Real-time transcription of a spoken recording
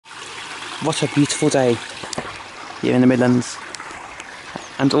What a beautiful day here in the Midlands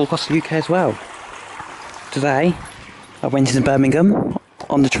and all across the UK as well. Today I went into Birmingham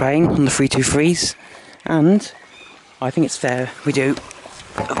on the train on the 323s, and I think it's fair I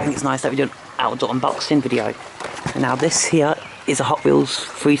think it's nice that we do an outdoor unboxing video. And now this here is a Hot Wheels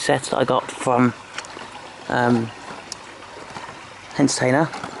free set that I got from Entertainer.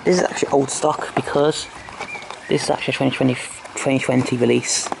 This is actually old stock because this is actually a 2020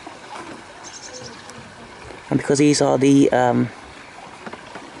 release. And because these are the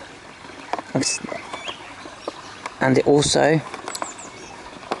and it also,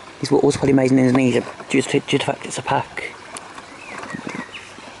 these were also probably made in Indonesia due to the fact it's a pack.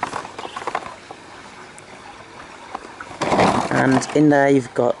 And in there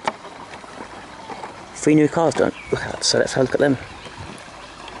you've got 3 new cars to look at, so let's have a look at them.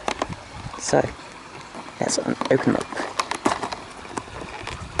 So let's open up.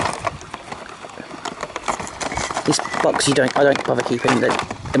 This box I don't bother keeping, they're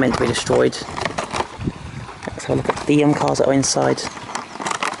meant to be destroyed. Let's have a look at the cars that are inside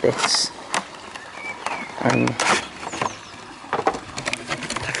this.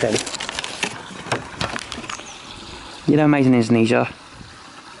 Okay. You know, made in Indonesia.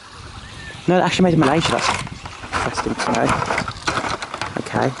 No, they're actually made in Malaysia. That's interesting to know.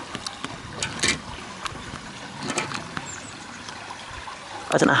 Okay.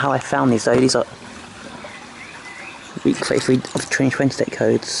 I don't know how I found these though. These are week 33 of the 2020 date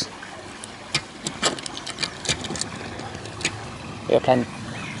codes. Yeah, pen.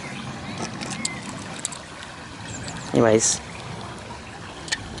 Anyways,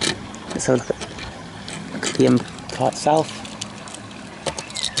 let's have a look at the car itself.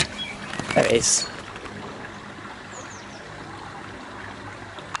 There it is.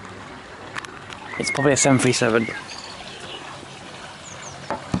 It's probably a 737.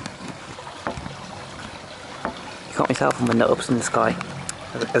 You can't tell from the nut-ups in the sky,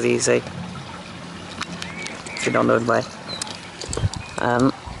 as easy. It's on the way.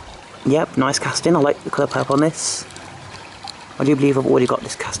 Yep, nice casting. I like the colour purple on this. I do believe I've already got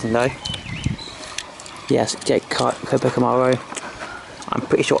this casting though. Yes, Jake Copa Camaro. I'm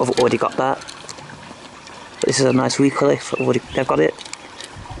pretty sure I've already got that. But this is a nice recolour if I've got it.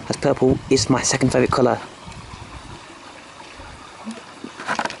 As purple is my second favourite colour.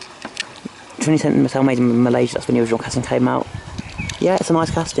 20% metal made in Malaysia, that's when the original casting came out. Yeah, it's a nice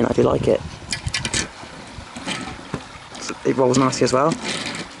casting, I do like it. It rolls nicely as well.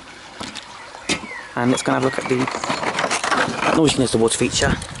 And let's go and have a look at the noisiness the water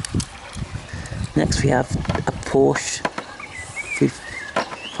feature. Next we have a Porsche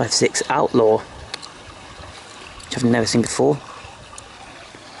 356 Outlaw, which I've never seen before.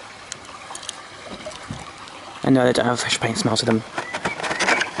 And no, they don't have fresh paint smell to them.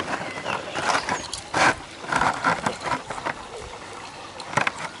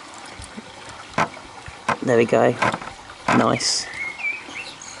 There we go. Nice.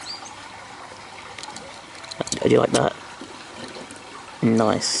 I do like that.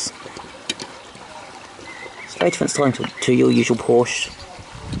 Nice. It's a very different style to your usual Porsche.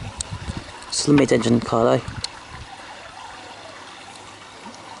 Still a mid-engine car though.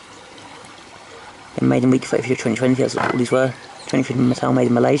 And made in week 33 of 2020, that's what all these were. 23 metal made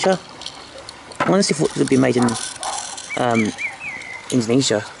in Malaysia. I honestly thought they'd be made in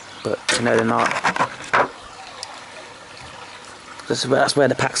Indonesia, but no, they're not. That's where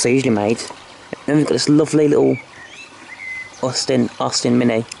the packs are usually made. Then we've got this lovely little Austin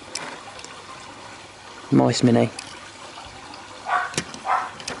Mini. Nice Mini.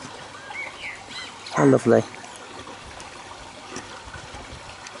 How lovely.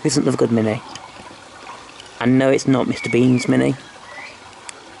 Isn't that a good Mini? And no, it's not Mr. Bean's Mini.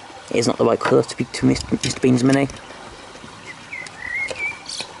 It is not the right colour to be to Mr. Bean's Mini.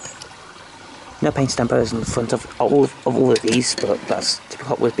 No paint stampers on the front of all of these, but that's typical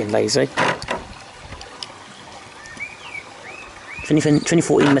Hot Wheels being lazy.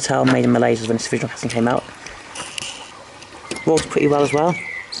 2014 Mattel made in Malaysia when this original casting came out. Rolls pretty well as well.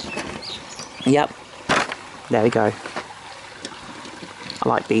 Yep. There we go. I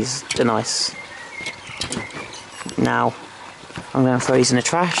like these, they're nice. Now, I'm going to throw these in the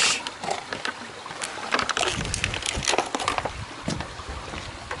trash.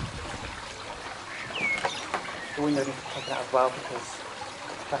 The window needs to be taken out as well because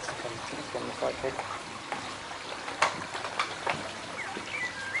the plastic is getting recycled.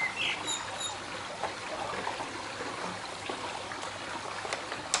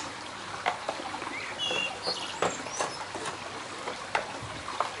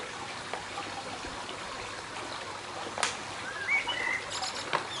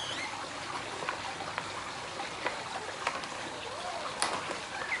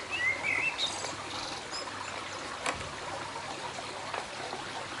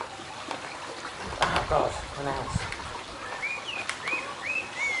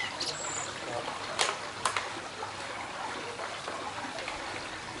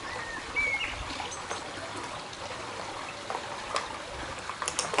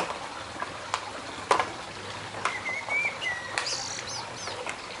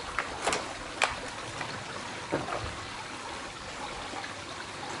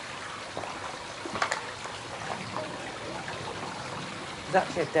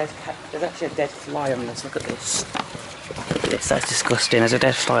 There's actually a dead fly on this. Look at this. Look at this. That's disgusting. There's a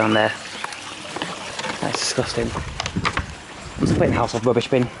dead fly on there. That's disgusting. I'm just putting the household rubbish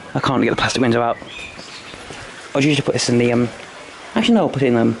bin. I can't get the plastic window out. I'd usually put this in the actually no, I'll put it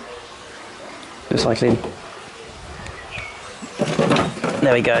in recycling.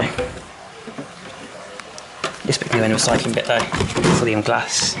 There we go. This bit can go in the recycling bit though. For the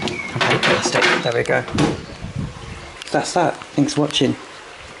glass and paper plastic. There we go. That's that. Thanks for watching.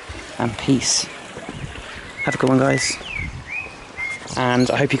 And peace. Have a good one, guys. And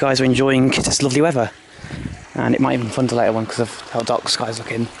I hope you guys are enjoying this lovely weather. And it might even be fun to later one because of how dark the sky's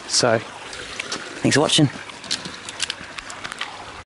looking. So, thanks for watching.